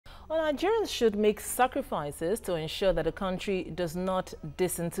Well, Nigerians should make sacrifices to ensure that the country does not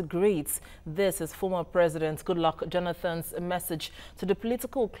disintegrate. This is former President Goodluck Jonathan's message to the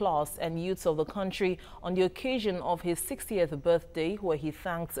political class and youths of the country on the occasion of his 60th birthday, where he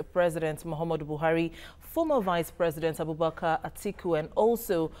thanks President Muhammadu Buhari, former Vice President Abubakar Atiku, and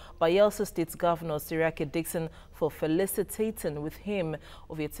also Bayelsa State Governor Siriake Dixon for felicitating with him.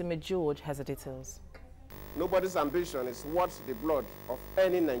 Ovietime George has the details. Nobody's ambition is worth the blood of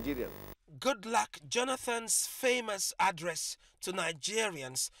any Nigerian. Goodluck Jonathan's famous address to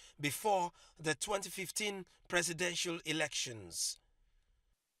Nigerians before the 2015 presidential elections.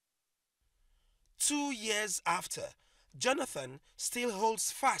 2 years after, Jonathan still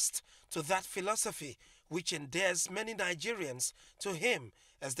holds fast to that philosophy which endears many Nigerians to him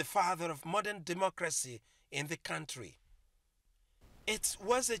as the father of modern democracy in the country. It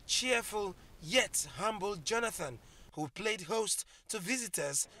was a cheerful yet humble Jonathan who played host to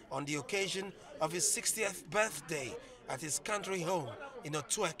visitors on the occasion of his 60th birthday at his country home in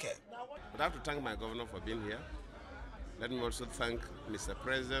Otueke. I'd have to thank my governor for being here. Let me also thank Mr.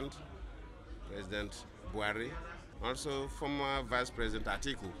 President, President Buhari, also former Vice President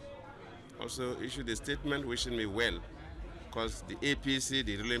Atiku. Also issued a statement wishing me well, because the APC,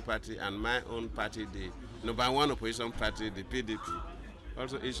 the ruling party, and my own party, the #1 opposition party, the PDP,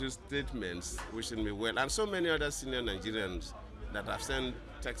 also issued statements wishing me well, and so many other senior Nigerians that have sent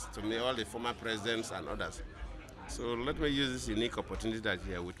texts to me, all the former presidents and others. So let me use this unique opportunity that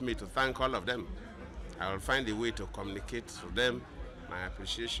you are with me to thank all of them. I will find a way to communicate to them my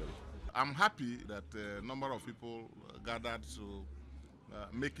appreciation. I'm happy that a number of people gathered to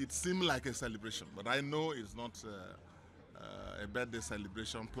make it seem like a celebration, but I know it's not a birthday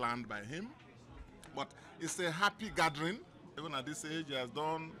celebration planned by him, but it's a happy gathering. Even at this age, he has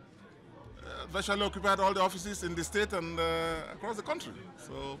done virtually occupied all the offices in the state and across the country.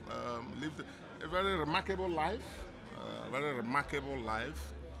 So lived a very remarkable life,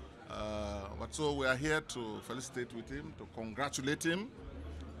 but so we are here to felicitate with him, to congratulate him,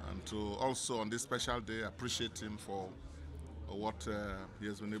 and to also on this special day appreciate him for what he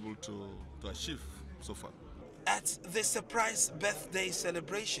has been able to achieve so far. At the surprise birthday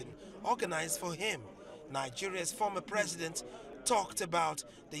celebration organized for him, Nigeria's former president talked about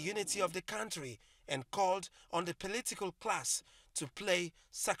the unity of the country and called on the political class to play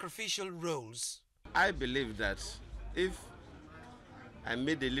sacrificial roles. I believe that if I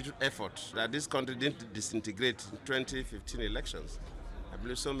made a little effort that this country didn't disintegrate in 2015 elections, I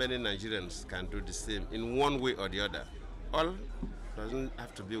believe so many Nigerians can do the same in one way or the other. All doesn't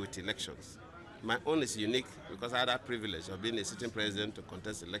have to be with elections. My own is unique because I had that privilege of being a sitting president to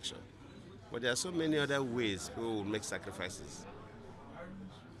contest election. But there are so many other ways people will make sacrifices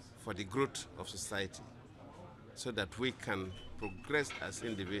for the growth of society so that we can progress as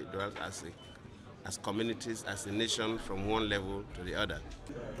individuals, as communities, as a nation from one level to the other.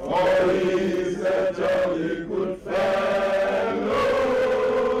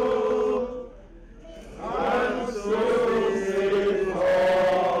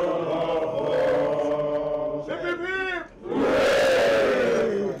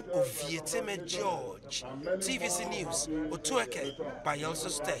 Ovietime George, TVC News, Otueke, Bayelsa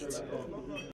State.